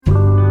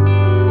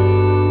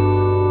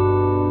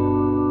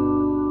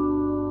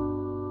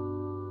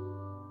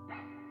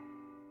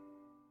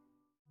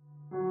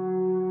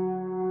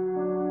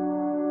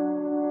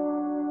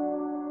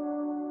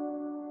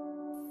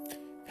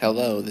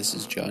Hello, this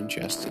is John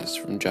Justice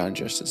from John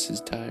Justice is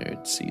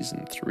Tired,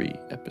 Season 3,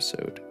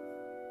 Episode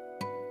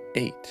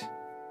 8. You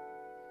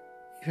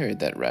heard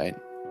that right.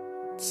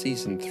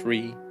 Season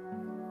 3,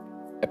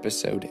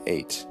 Episode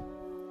 8.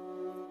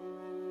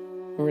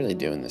 We're really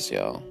doing this,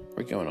 y'all.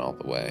 We're going all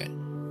the way.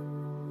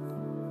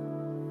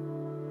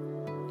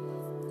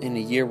 In a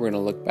year, we're going to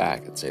look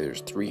back and say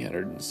there's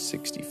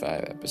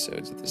 365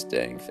 episodes of this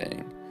dang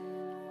thing.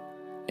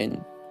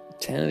 And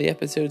 10 of the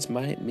episodes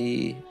might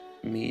be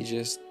me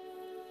just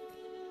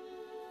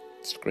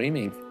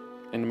screaming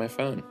into my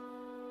phone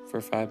for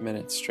 5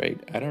 minutes straight.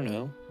 I don't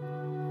know.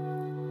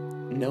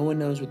 No one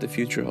knows what the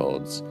future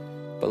holds.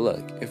 But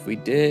look, if we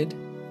did,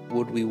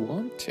 would we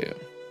want to?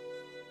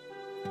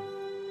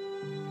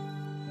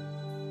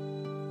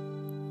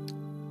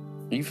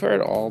 You've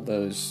heard all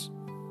those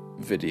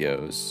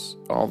videos,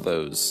 all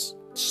those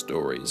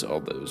stories, all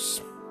those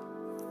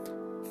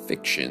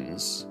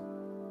fictions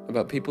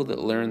about people that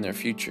learn their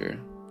future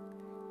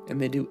and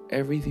they do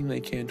everything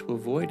they can to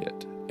avoid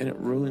it, and it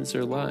ruins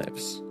their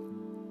lives.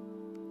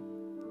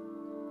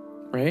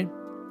 Right?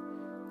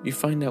 You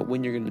find out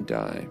when you're going to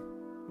die.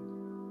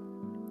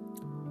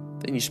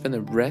 Then you spend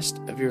the rest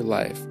of your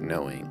life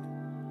knowing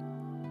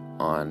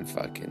on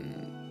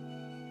fucking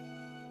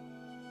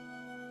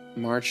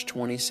March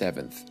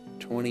 27th,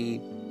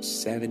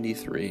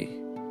 2073,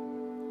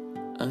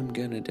 I'm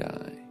gonna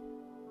die.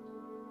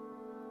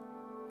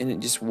 And it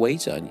just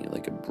weighs on you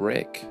like a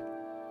brick.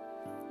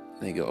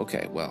 And they go,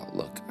 okay, well,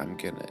 look, I'm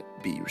gonna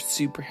be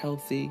super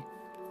healthy.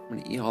 I'm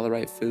gonna eat all the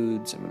right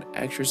foods. I'm gonna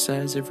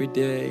exercise every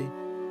day.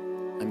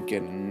 I'm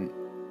gonna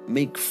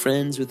make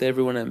friends with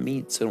everyone I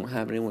meet so I don't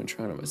have anyone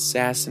trying to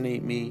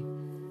assassinate me.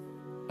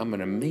 I'm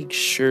gonna make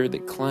sure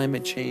that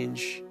climate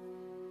change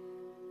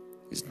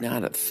is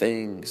not a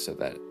thing so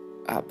that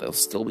there'll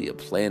still be a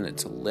planet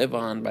to live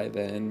on by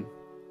then.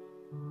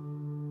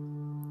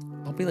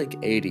 I'll be like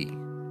 80,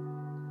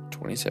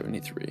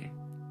 2073,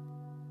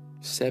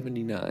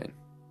 79,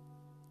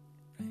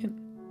 right?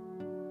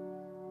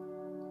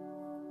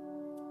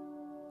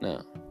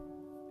 No,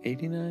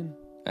 89?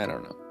 I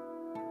don't know.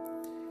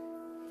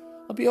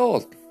 I'll be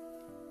old.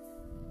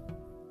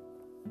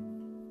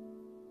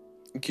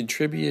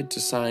 Contributed to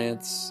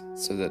science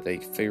so that they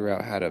figure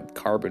out how to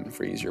carbon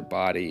freeze your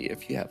body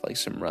if you have like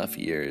some rough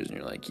years and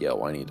you're like,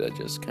 yo, I need to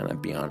just kind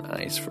of be on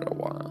ice for a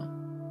while.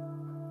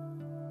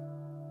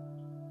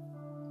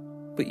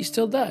 But you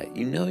still die.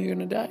 You know you're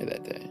going to die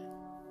that day.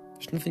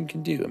 There's nothing you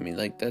can do. I mean,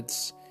 like,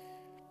 that's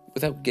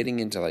without getting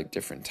into like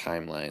different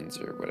timelines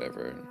or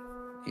whatever,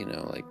 you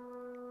know, like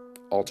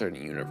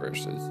alternate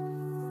universes.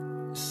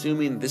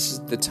 Assuming this is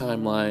the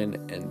timeline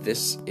and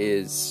this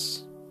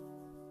is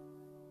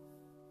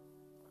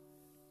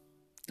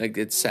like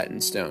it's set in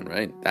stone,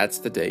 right? That's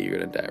the day you're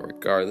going to die,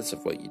 regardless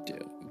of what you do.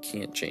 You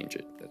can't change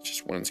it. That's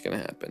just when it's going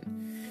to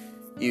happen.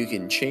 You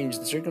can change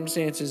the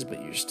circumstances,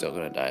 but you're still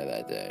going to die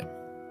that day.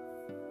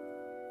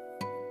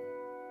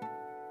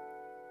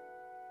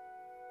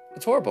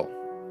 It's horrible.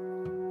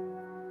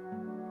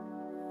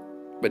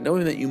 But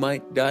knowing that you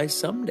might die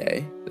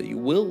someday, that you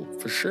will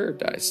for sure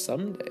die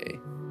someday,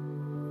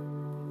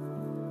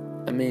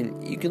 I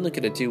mean, you can look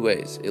at it two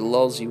ways. It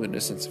lulls you into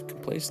a sense of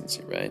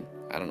complacency, right?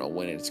 I don't know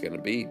when it's going to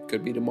be.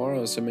 Could be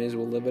tomorrow, so may as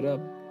well live it up.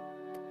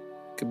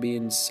 Could be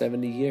in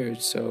 70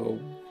 years, so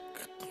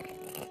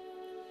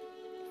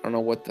I don't know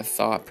what the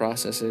thought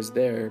process is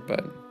there,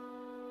 but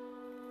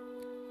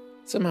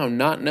somehow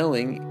not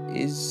knowing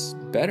is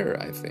better,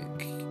 I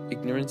think.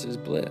 Ignorance is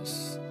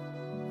bliss.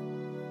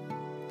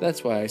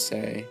 That's why I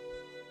say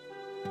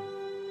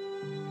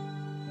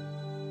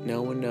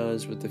no one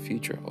knows what the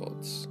future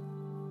holds.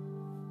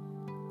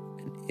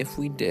 And if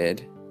we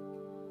did,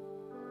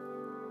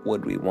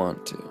 would we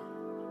want to?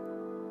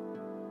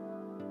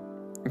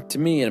 To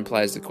me, it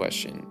implies the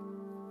question.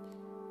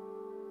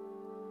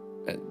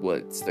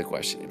 What's the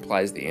question? It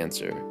implies the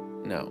answer.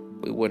 No,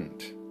 we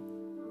wouldn't.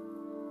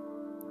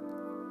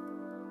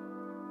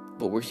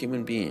 But we're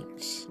human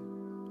beings.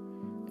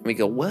 And we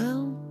go,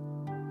 well,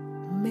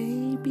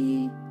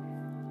 maybe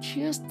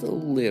just a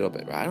little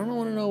bit. I don't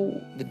want to know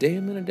the day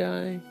I'm going to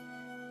die,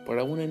 but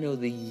I want to know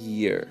the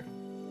year.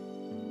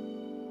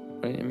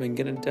 Right? Am I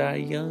going to die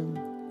young?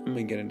 Am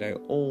I going to die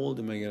old?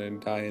 Am I going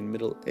to die in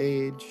middle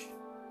age?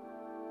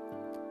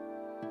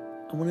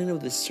 I want to know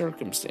the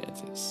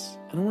circumstances.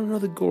 I don't want to know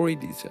the gory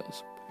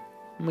details.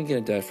 Am I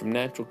going to die from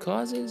natural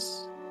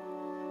causes?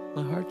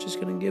 My heart's just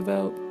going to give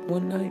out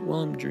one night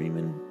while I'm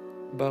dreaming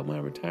about my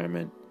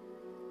retirement?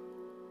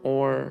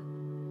 Or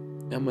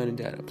am I going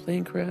to die in a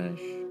plane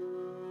crash?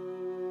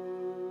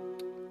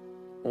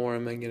 Or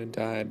am I going to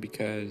die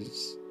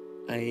because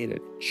I ate a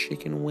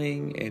chicken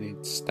wing and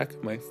it stuck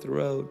in my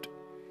throat?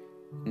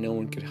 No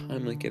one could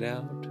Heimlich it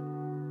out.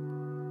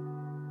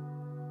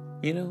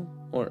 You know?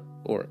 Or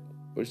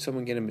is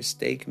someone going to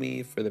mistake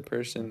me for the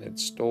person that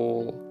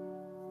stole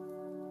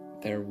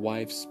their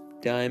wife's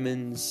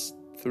diamonds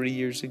 3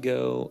 years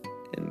ago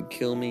and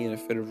kill me in a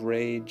fit of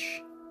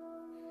rage?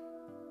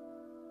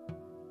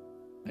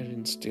 I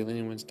didn't steal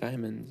anyone's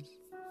diamonds.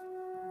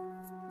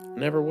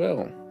 Never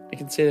will. I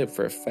can say that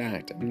for a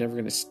fact. I'm never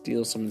going to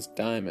steal someone's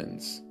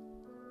diamonds.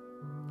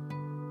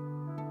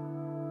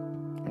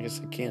 I guess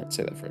I can't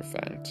say that for a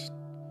fact.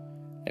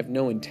 I have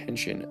no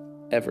intention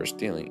ever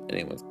stealing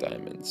anyone's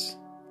diamonds.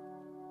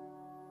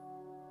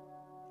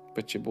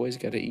 But your boy's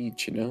got to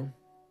eat, you know?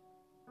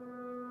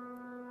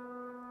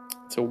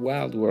 It's a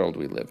wild world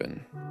we live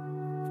in.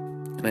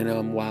 And I know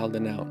I'm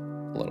wilding out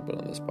a little bit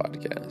on this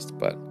podcast,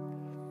 but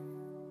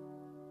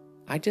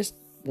I just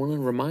want to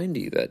remind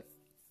you that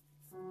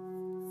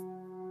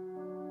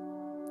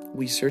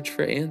we search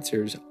for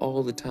answers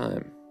all the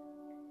time.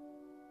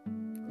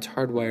 It's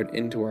hardwired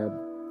into our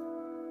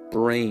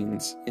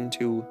brains,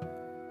 into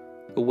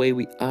the way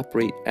we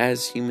operate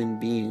as human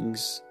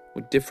beings.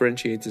 What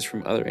differentiates us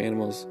from other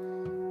animals.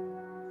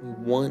 We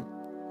want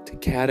to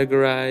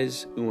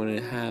categorize, we want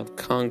to have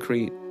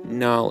concrete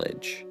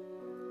knowledge.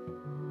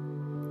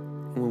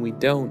 And when we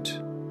don't,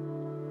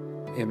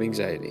 we have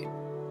anxiety.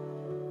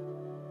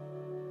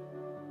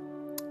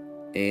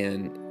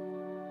 And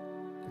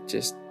I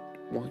just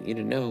want you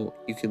to know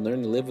you can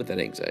learn to live with that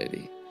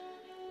anxiety,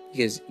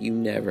 because you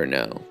never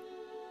know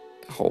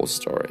the whole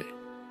story.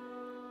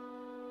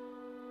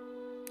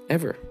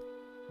 Ever.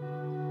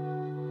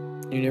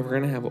 You're never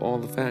going to have all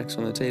the facts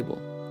on the table.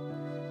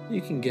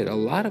 You can get a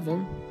lot of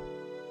them,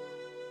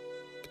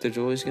 but there's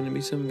always going to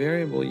be some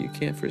variable you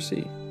can't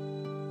foresee.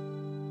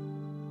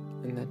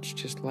 And that's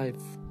just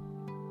life.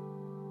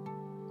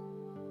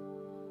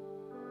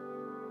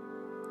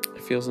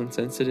 It feels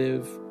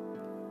insensitive,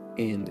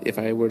 and if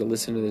I were to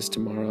listen to this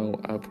tomorrow,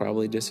 I'll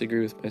probably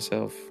disagree with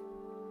myself.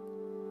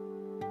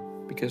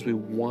 Because we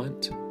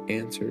want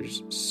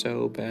answers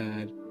so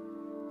bad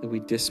that we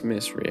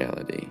dismiss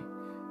reality.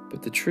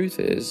 But the truth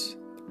is,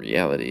 the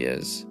reality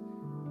is,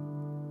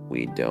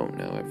 we don't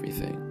know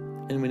everything,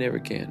 and we never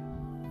can.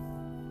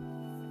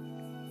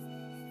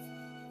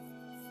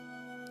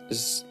 This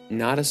is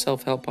not a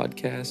self-help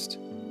podcast.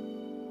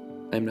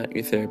 I'm not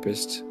your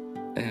therapist.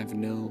 I have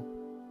no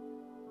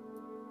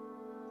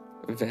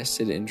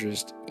vested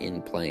interest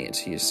in playing it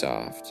to you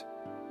soft.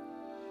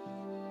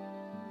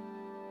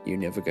 You're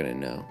never gonna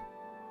know.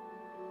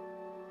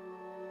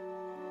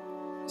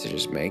 So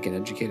just make an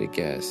educated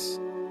guess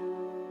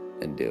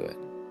and do it.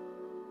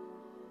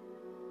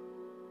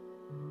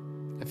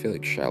 I feel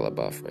like Shia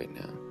LaBeouf right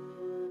now,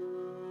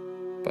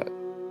 but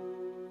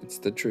it's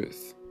the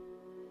truth.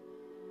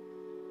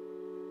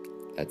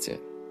 That's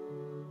it.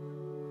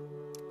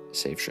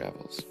 Safe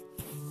travels.